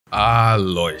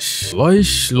Loish.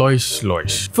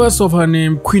 Loish. First of her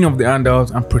name, Queen of the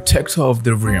Andals and Protector of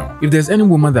the Realm. If there's any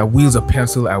woman that wields a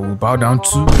pencil I will bow down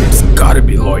to, it's gotta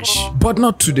be Loish. But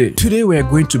not today. Today we're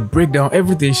going to break down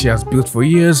everything she has built for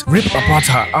years, rip apart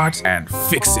her art and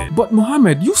fix it. But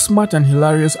Mohammed, you smart and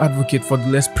hilarious advocate for the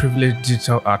less privileged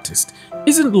digital artist.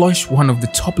 Isn't Loish one of the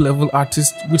top level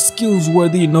artists with skills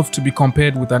worthy enough to be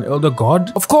compared with an elder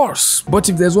god? Of course! But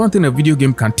if there's one thing a video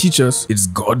game can teach us, it's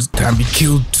gods can be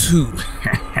killed too.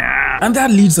 And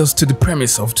that leads us to the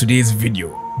premise of today's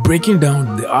video, breaking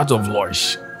down the art of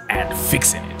Loish and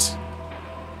fixing it.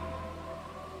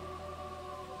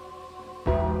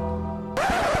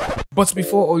 But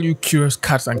before all you curious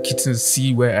cats and kittens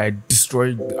see where I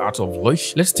destroyed the art of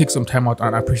Loish, let's take some time out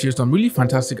and appreciate some really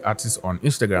fantastic artists on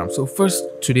Instagram. So first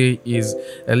today is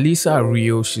Elisa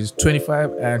Rio. She's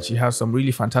 25 and she has some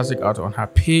really fantastic art on her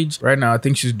page. Right now I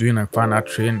think she's doing a fan art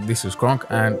train. This is Kronk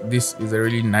and this is a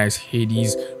really nice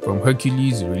Hades from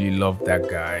Hercules. I really love that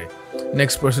guy.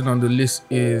 Next person on the list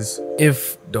is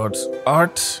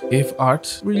if.art.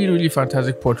 Really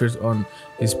fantastic portraits on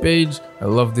his page. I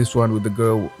love this one with the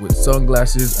girl with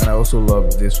sunglasses, and I also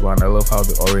love this one. I love how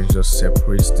the orange just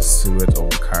separates the silhouette of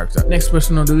the character. Next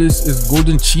person on the list is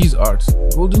Golden Cheese art.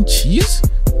 Golden Cheese?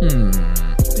 I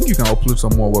think you can upload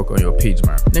some more work on your page,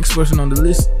 man. Next person on the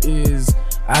list is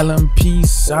Alan P.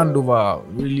 Sandoval.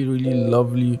 Really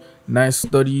lovely, nice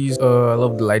studies. I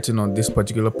love the lighting on this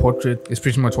particular portrait. It's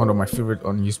pretty much one of my favorite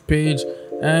on his page.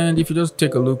 And if you just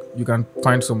take a look, you can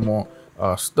find some more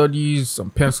studies,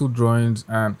 some pencil drawings,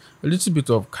 and a little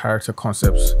bit of character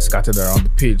concepts scattered around the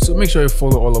page. So make sure you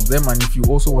follow all of them, and if you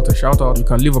also want a shout out, you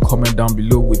can leave a comment down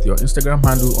below with your Instagram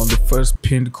handle on the first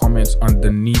pinned comments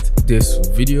underneath this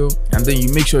video, and then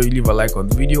you make sure you leave a like on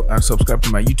the video and subscribe to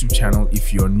my YouTube channel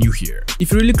if you're new here.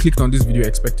 If you really clicked on this video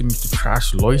expecting me to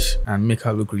trash Loish and make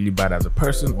her look really bad as a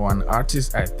person or an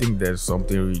artist, I think there's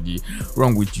something really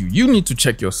wrong with you. You need to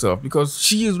check yourself, because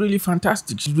she is really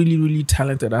fantastic. She's really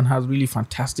talented and has really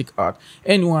fantastic art.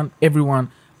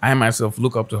 Everyone, I myself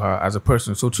look up to her as a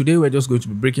person. So today we're just going to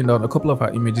be breaking down a couple of her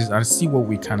images and see what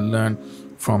we can learn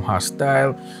from her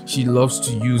style. She loves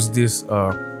to use this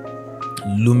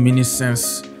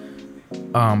luminescence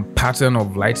pattern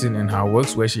of lighting in her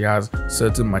works, where she has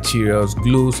certain materials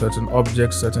glow, certain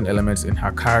objects, certain elements in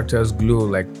her characters glow,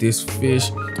 like this fish,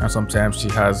 and sometimes she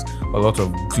has a lot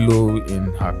of glow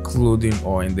in her clothing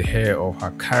or in the hair of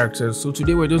her characters. So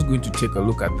today we're just going to take a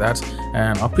look at that,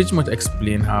 and I'll pretty much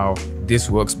explain how this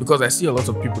works, because I see a lot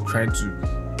of people trying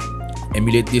to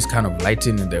emulate this kind of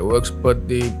lighting in their works, but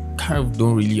they kind of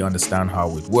don't really understand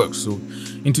how it works. So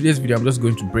in today's video I'm just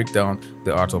going to break down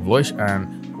the art of Loish,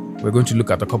 and we're going to look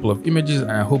at a couple of images,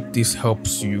 and I hope this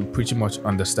helps you pretty much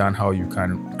understand how you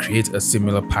can create a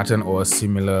similar pattern or a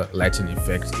similar lighting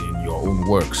effect in your own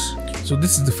works. So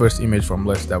this is the first image from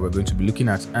Loish that we're going to be looking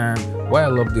at, and why I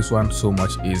love this one so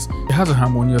much is it has a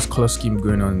harmonious color scheme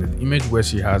going on in the image, where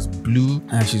she has blue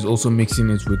and she's also mixing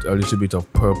it with a little bit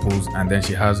of purples, and then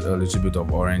she has a little bit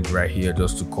of orange right here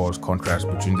just to cause contrast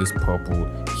between this purple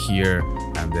here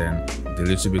and then the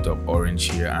little bit of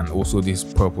orange here, and also this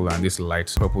purple and this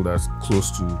light purple that's close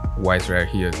to white right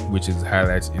here, which is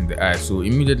highlights in the eye. So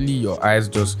immediately your eyes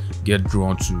just get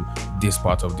drawn to this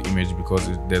part of the image, because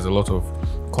there's a lot of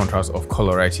contrast of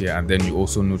color right here, and then you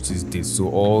also notice this. So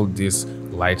all this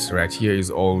light right here is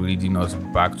all leading us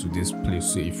back to this place.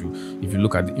 So if you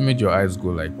look at the image, your eyes go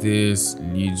like this,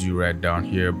 leads you right down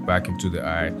here back into the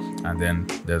eye, and then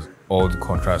there's all the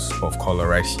contrast of color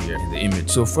right here in the image.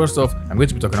 So first off, I'm going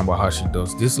to be talking about how she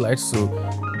does this light. So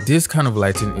this kind of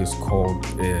lighting is called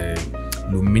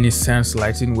luminescence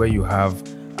lighting, where you have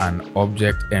an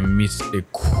object emits a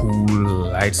cool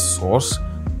light source.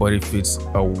 But if it's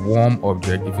a warm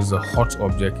object, if it's a hot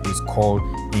object, it's called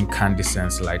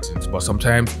incandescence lighting. But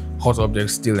sometimes hot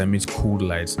objects still emit cool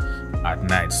lights at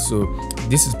night. So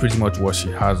this is pretty much what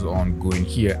she has on going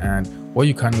here. And what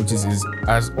you can notice is,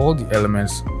 as all the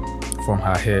elements from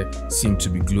her hair seem to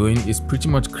be glowing, it's pretty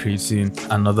much creating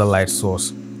another light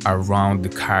source around the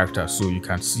character. So you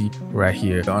can see right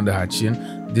here under her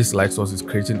chin, this light source is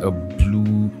creating a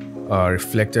blue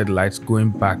reflected light going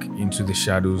back into the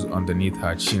shadows underneath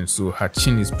her chin. So her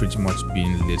chin is pretty much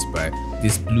being lit by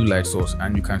this blue light source,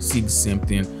 and you can see the same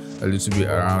thing a little bit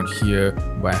around here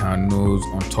by her nose,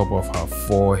 on top of her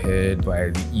forehead,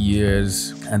 by the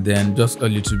ears, and then just a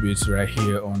little bit right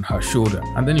here on her shoulder.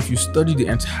 And then if you study the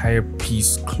entire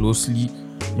piece closely,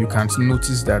 you can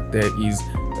notice that there is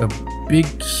a big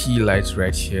key light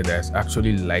right here that's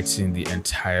actually lighting the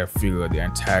entire figure, the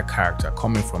entire character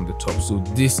coming from the top. So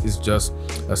this is just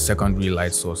a secondary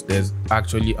light source. There's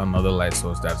actually another light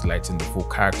source that's lighting the full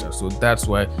character. So that's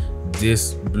why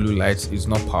this blue light is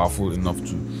not powerful enough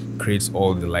to create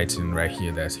all the lighting right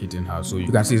here that's hitting her. So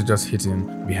you can see it's just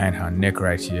hitting behind her neck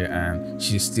right here, and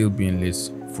she's still being lit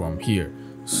from here.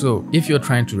 So if you're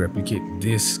trying to replicate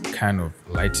this kind of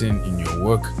lighting in your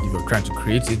work, if you're trying to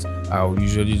create it, I would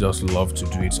usually just love to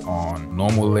do it on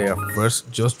normal layer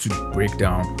first, just to break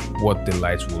down what the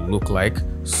lights will look like.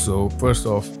 So first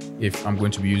off, if I'm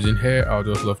going to be using hair, I'll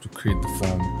just love to create the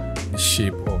form, the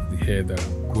shape of the hair that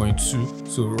I'm going to.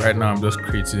 So right now I'm just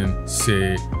creating,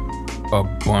 say, a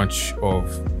bunch of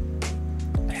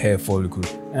hair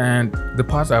follicles, and the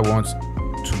part I want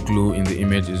to glow in the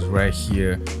image is right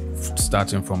here,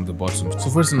 starting from the bottom. So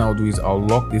first thing I'll do is I'll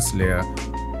lock this layer,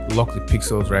 lock the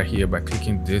pixels right here by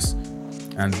clicking this,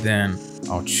 and then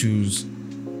I'll choose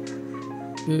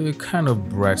a kind of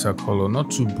brighter color,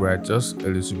 not too bright, just a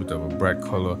little bit of a bright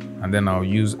color, and then I'll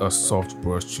use a soft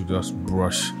brush to just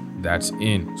brush that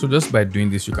in. So just by doing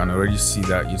this, you can already see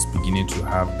that it's beginning to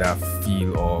have that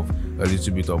feel of a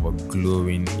little bit of a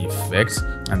glowing effect.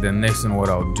 And then next thing what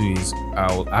I'll do is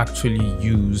I'll actually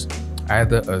use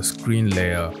either a screen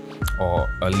layer or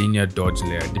a linear dodge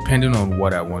layer, depending on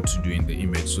what I want to do in the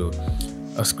image. So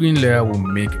a screen layer will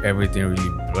make everything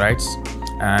really bright,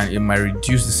 and it might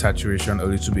reduce the saturation a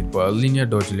little bit, but a linear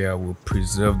dodge layer will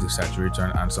preserve the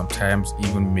saturation and sometimes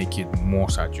even make it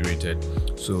more saturated.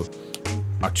 So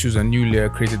I'll choose a new layer,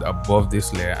 create it above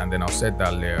this layer, and then I'll set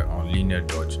that layer on linear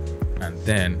dodge, and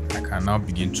then I can now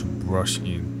begin to brush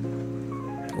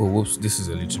in. Oh whoops, this is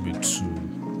a little bit too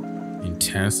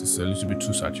intense, it's a little bit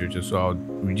too saturated, so I'll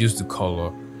reduce the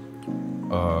color,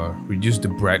 reduce the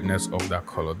brightness of that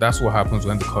color. That's what happens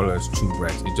when the color is too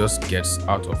bright, it just gets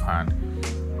out of hand.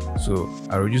 So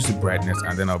I'll reduce the brightness,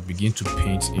 and then I'll begin to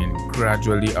paint in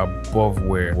gradually above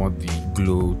where I want the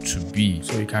glow to be.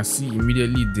 So you can see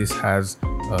immediately this has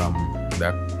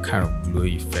that kind of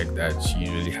glowy effect that she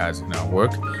usually has in her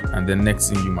work. And the next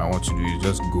thing you might want to do is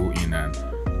just go in and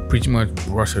pretty much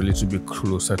brush a little bit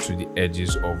closer to the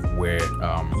edges of where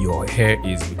your hair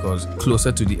is, because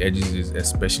closer to the edges is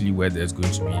especially where there's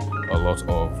going to be a lot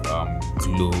of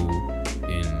glow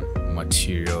in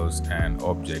materials and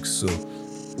objects. So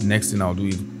next thing I'll do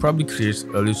is probably create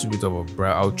a little bit of a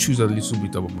bright, I'll choose a little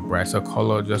bit of a brighter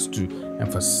color just to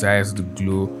emphasize the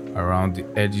glow around the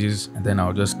edges, and then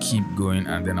I'll just keep going,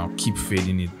 and then I'll keep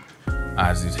fading it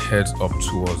as it heads up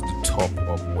towards the top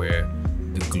of where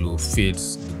the glow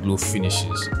fades, the glow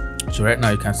finishes. So right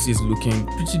now you can see it's looking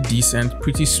pretty decent,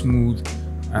 pretty smooth.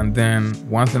 And then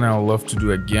one thing I would love to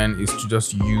do again is to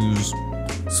just use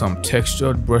some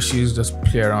textured brushes, just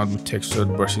play around with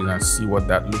textured brushes and see what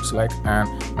that looks like. And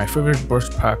my favorite brush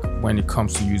pack when it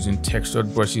comes to using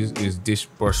textured brushes is this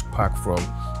brush pack from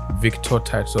Victor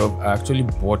Titov. I actually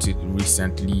bought it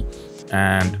recently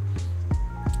and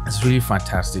it's really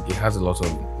fantastic. It has a lot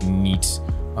of neat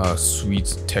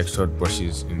sweet textured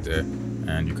brushes in there,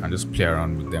 and you can just play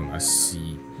around with them and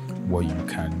see what you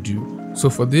can do.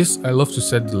 So for this, I love to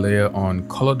set the layer on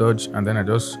color dodge, and then I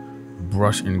just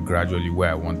brush in gradually where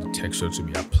I want the texture to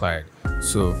be applied.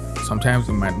 So sometimes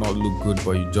it might not look good,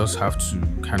 but you just have to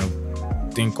kind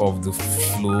of think of the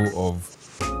flow of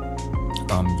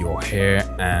your hair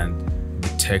and the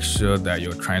texture that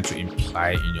you're trying to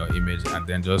imply in your image, and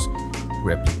then just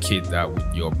replicate that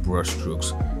with your brush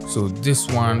strokes. So this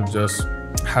one just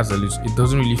has a little, it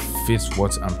doesn't really fit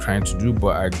what I'm trying to do,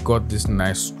 but I got this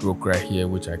nice stroke right here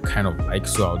which I kind of like,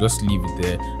 so I'll just leave it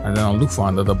there, and then I'll look for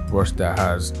another brush that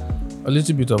has a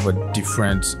little bit of a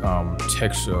different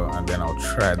texture, and then I'll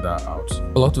try that out.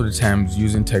 A lot of the times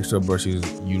using texture brushes,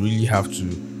 you really have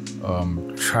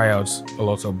to try out a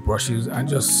lot of brushes and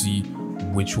just see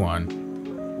which one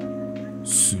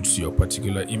suits your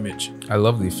particular image. I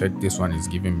love the effect this one is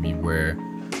giving me, where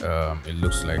it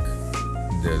looks like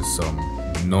there's some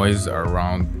noise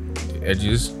around the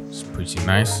edges. It's pretty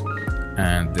nice.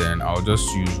 And then I'll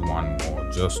just use one more,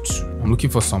 just to, I'm looking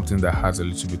for something that has a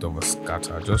little bit of a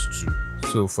scatter, just to.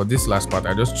 So for this last part,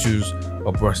 I just choose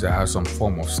a brush that has some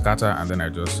form of scatter, and then I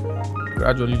just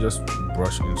gradually just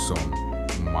brush in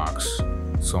some marks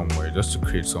somewhere just to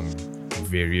create some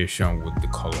variation with the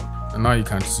color. And now you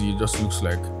can see it just looks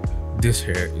like this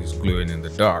hair is glowing in the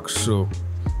dark. So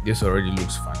this already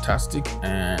looks fantastic.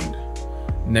 And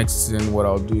next thing what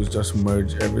I'll do is just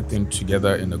merge everything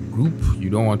together in a group. You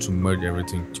don't want to merge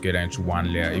everything together into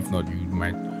one layer, if not you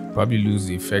might probably lose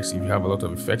the effects if you have a lot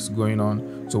of effects going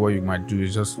on. So what you might do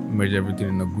is just merge everything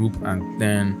in a group, and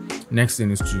then next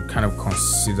thing is to kind of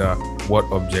consider what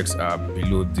objects are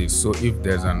below this. So if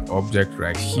there's an object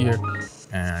right here,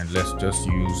 and let's just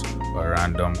use a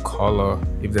random color.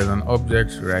 If there's an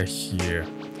object right here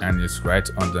and it's right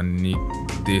underneath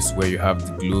this where you have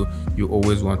the glow, you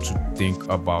always want to think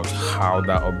about how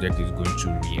that object is going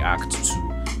to react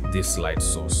to this light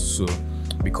source. So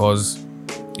because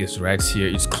it's right here,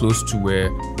 it's close to where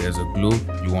there's a glow,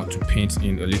 you want to paint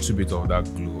in a little bit of that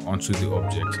glow onto the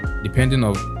object, depending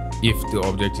on if the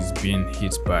object is being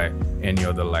hit by any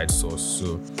other light source.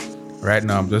 So right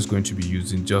now I'm just going to be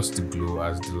using just the glow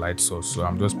as the light source. So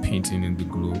I'm just painting in the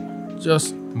glow,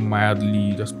 just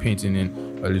mildly, just painting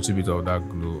in a little bit of that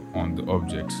glow on the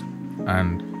object.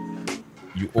 And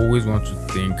you always want to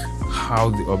think how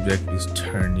the object is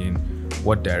turning,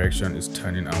 what direction is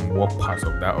turning, and what part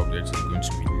of that object is going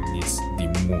to be lit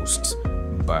the most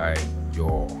by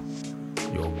your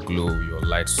glow, your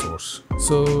light source.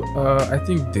 So I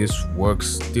think this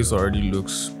works. This already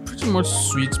looks pretty much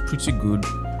sweet, pretty good.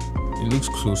 It looks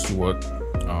close to what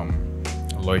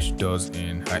Loish does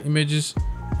in her images,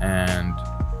 and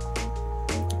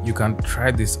you can try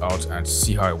this out and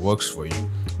see how it works for you.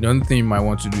 The only thing you might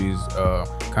want to do is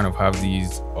kind of have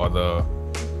these other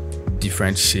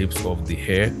different shapes of the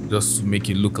hair, just to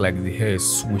make it look like the hair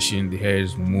is swishing, the hair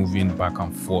is moving back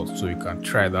and forth. So you can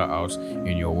try that out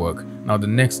in your work. Now the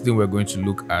next thing we're going to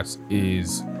look at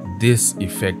is this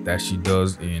effect that she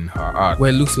does in her art, where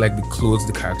it looks like the clothes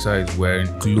the character is wearing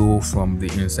glow from the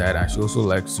inside, and she also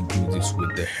likes to do this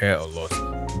with the hair a lot.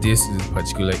 This is a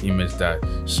particular image that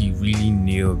she really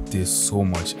nailed this so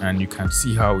much, and you can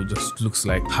see how it just looks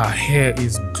like her hair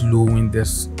is glowing.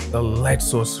 There's a light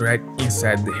source right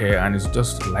inside the hair, and it's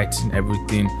just lighting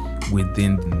everything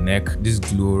within the neck. This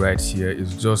glow right here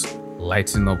is just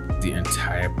lighting up the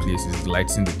entire place. It's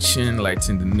lighting the chin,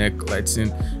 lighting the neck,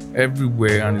 lighting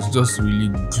everywhere, and it's just really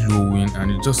glowing,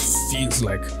 and it just feels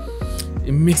like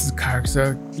it makes the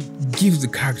character, it gives the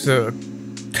character a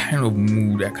kind of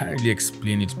mood. I can't really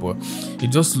explain it, but it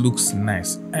just looks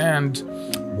nice. And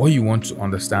what you want to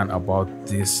understand about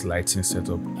this lighting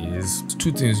setup is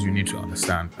two things you need to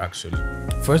understand actually.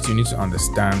 First, you need to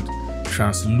understand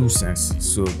translucency.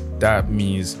 So that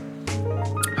means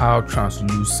how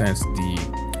translucent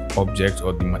the object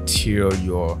or the material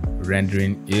you're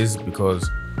rendering is, because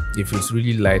if it's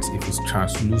really light, if it's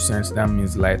translucent, that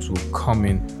means light will come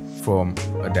in from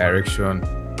a direction,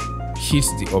 hit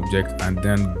the object, and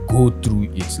then go through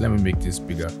it. Let me make this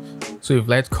bigger. So if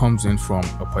light comes in from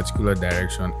a particular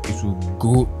direction, it will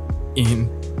go in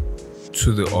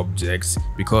to the object,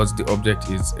 because the object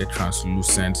is a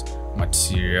translucent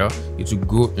material. It will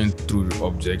go in through the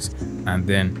object, and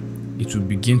then it will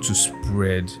begin to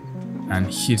spread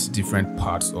and hit different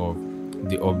parts of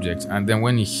the object. And then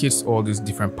when it hits all these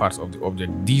different parts of the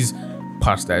object, these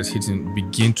parts that it's hitting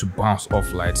begin to bounce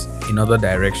off light in other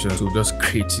directions, so just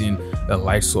creating a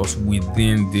light source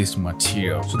within this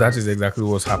material. So that is exactly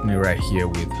what's happening right here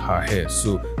with her hair.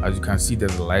 So as you can see,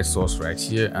 there's a light source right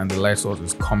here, and the light source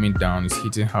is coming down, it's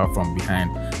hitting her from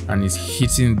behind, and it's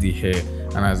hitting the hair.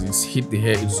 And as it's hit the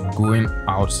hair, it's going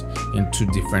out in two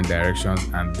different directions,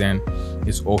 and then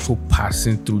it's also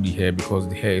passing through the hair, because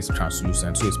the hair is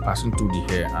translucent. So it's passing through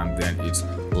the hair, and then it's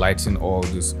lighting all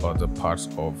these other parts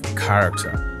of the character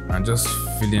and just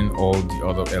filling all the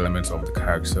other elements of the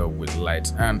character with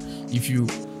light. And if you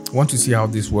want to see how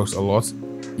this works a lot,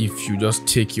 if you just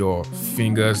take your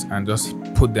fingers and just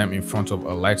put them in front of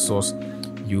a light source,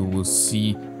 you will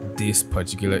see this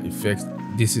particular effect.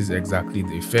 This is exactly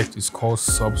the effect. It's called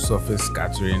subsurface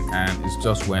scattering, and it's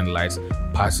just when light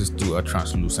passes through a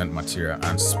translucent material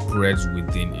and spreads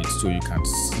within it. So you can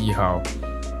see how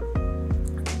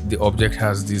the object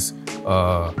has this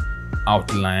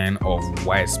outline of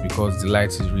white, because the light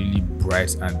is really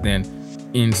bright, and then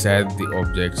inside the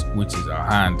object, which is our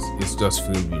hands, it's just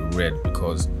filled with red,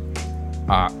 because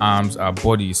our arms, our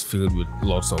body is filled with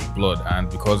lots of blood, and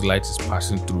because light is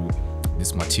passing through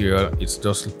this material, it's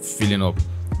just filling up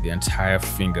the entire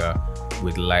finger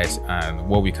with light, and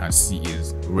what we can see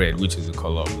is red, which is the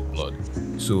color of the blood.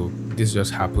 So this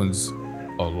just happens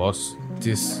a lot.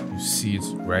 This, you see it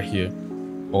right here,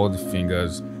 all the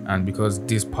fingers, and because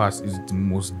this part is the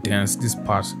most dense, this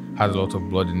part has a lot of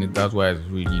blood in it, that's why it's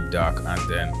really dark. And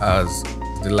then as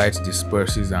the light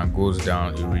disperses and goes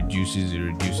down, it reduces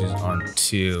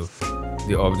until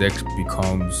the object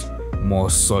becomes more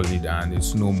solid, and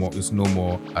it's no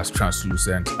more as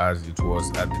translucent as it was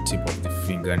at the tip of the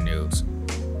fingernails.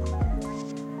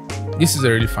 This is a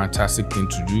really fantastic thing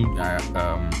to do.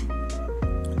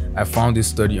 I found this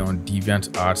study on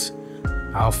DeviantArt.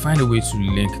 I'll find a way to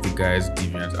link the guy's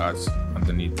DeviantArt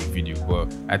underneath the video,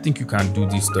 but I think you can do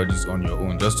these studies on your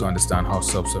own just to understand how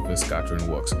subsurface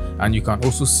scattering works. And you can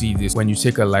also see this when you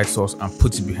take a light source and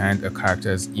put it behind a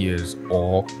character's ears,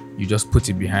 or you just put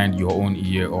it behind your own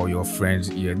ear or your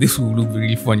friend's ear. This will look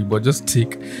really funny, but just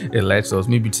take a light source,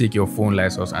 maybe take your phone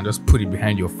light source and just put it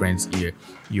behind your friend's ear.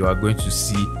 You are going to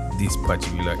see this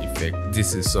particular effect.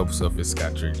 This is subsurface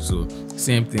scattering. So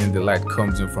same thing, the light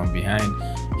comes in from behind,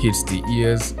 hits the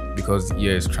ears. Because the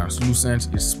ear is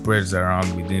translucent, it spreads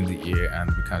around within the ear,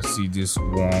 and we can see this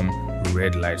warm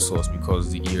red light source because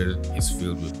the ear is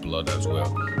filled with blood as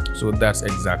well. So that's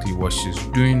exactly what she's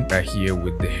doing right here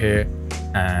with the hair,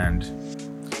 and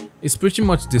it's pretty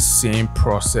much the same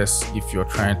process. If you're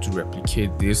trying to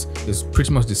replicate this, it's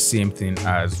pretty much the same thing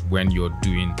as when you're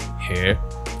doing hair.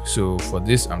 So for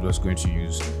this, I'm just going to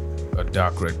use a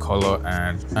dark red color,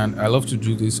 and I love to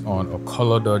do this on a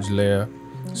color dodge layer.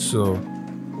 So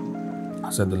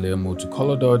set the layer mode to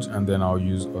color dodge, and then I'll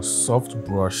use a soft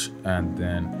brush, and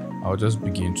then I'll just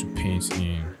begin to paint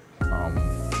in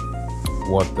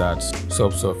what that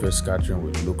subsurface scattering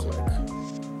would look like.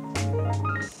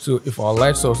 So if our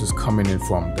light source is coming in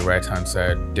from the right hand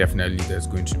side, definitely there's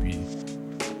going to be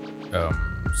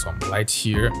some light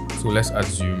here. So let's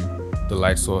assume the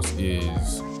light source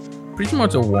is pretty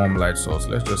much a warm light source.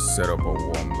 Let's just set up a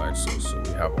warm light source. So we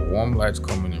have a warm light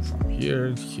coming in from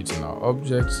here, hitting our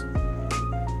object,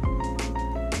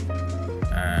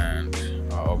 and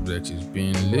our object is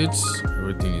being lit.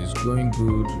 Everything is going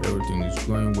good, everything is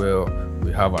going well.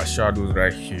 We have our shadows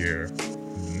right here.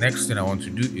 The next thing I want to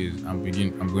do is I'm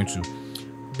going to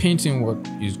paint in what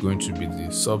is going to be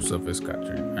the subsurface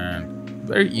scattering, and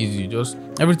very easy. Just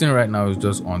everything right now is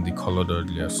just on the color dodge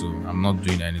layer, so I'm not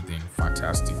doing anything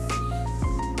fantastic.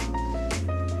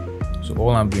 So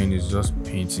all I'm doing is just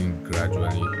painting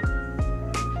gradually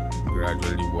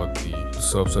what the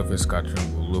subsurface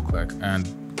scattering will look like. And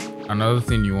another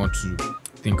thing you want to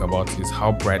think about is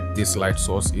how bright this light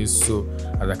source is. So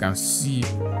as I can see,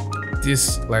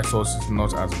 this light source is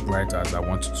not as bright as I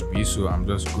want it to be, so I'm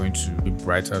just going to be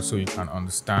brighter so you can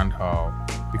understand how,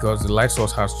 because the light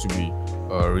source has to be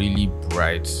really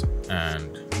bright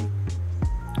and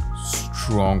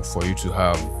strong for you to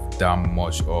have that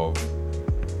much of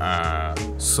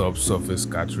subsurface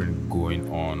scattering going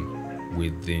on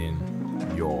within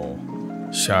your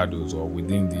shadows or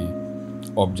within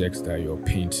the objects that you're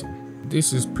painting.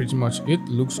 This is pretty much it.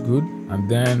 Looks good. And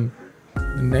then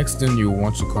the next thing you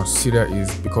want to consider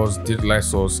is, because this light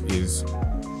source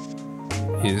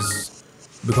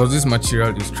because this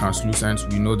material is translucent,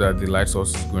 we know that the light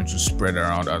source is going to spread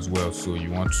around as well. So you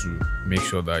want to make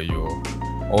sure that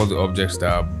all the objects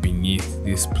that are beneath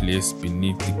this place,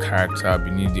 beneath the character,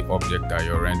 beneath the object that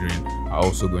you're rendering, are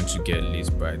also going to get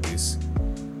lit by this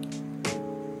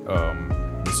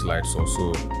light source.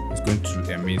 So it's going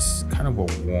to emit kind of a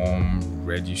warm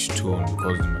reddish tone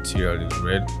because the material is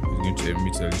red. It's going to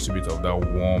emit a little bit of that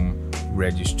warm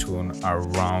reddish tone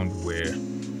around where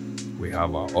we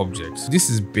have our objects.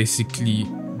 This is basically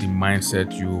the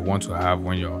mindset you want to have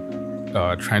when you're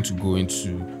trying to go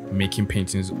into making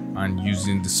paintings and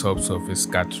using the subsurface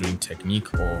scattering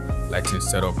technique or lighting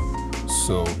setup.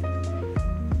 So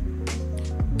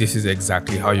this is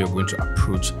exactly how you're going to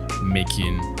approach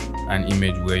making an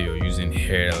image where you're using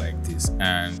hair like this,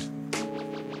 and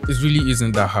it really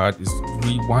isn't that hard. It's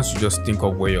really, once you just think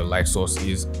of where your light source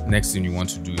is, next thing you want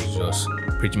to do is just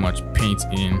pretty much paint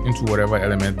into whatever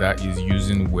element that is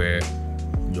using where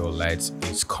your light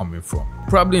is coming from.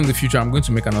 Probably in the future I'm going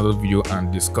to make another video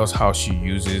and discuss how she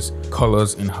uses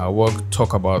colors in her work,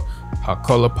 talk about her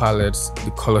color palettes,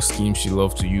 the color scheme she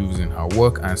loves to use in her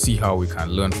work, and see how we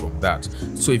can learn from that.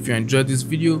 So if you enjoyed this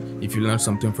video, if you learned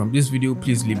something from this video,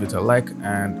 please leave it a like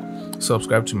and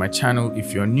subscribe to my channel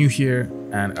if you're new here,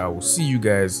 and I will see you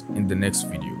guys in the next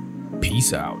video.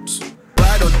 Peace out.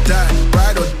 Ride or die,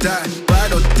 ride or die,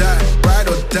 ride or die, ride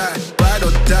or die, ride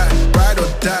or die, ride or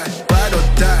die, ride or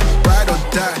die, ride or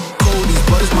die. Cody's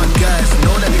brothers, my guys,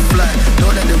 know that they fly,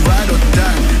 know that they ride or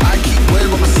die. I keep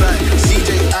well on my side,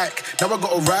 CJ Ike, now I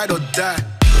gotta ride or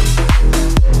die.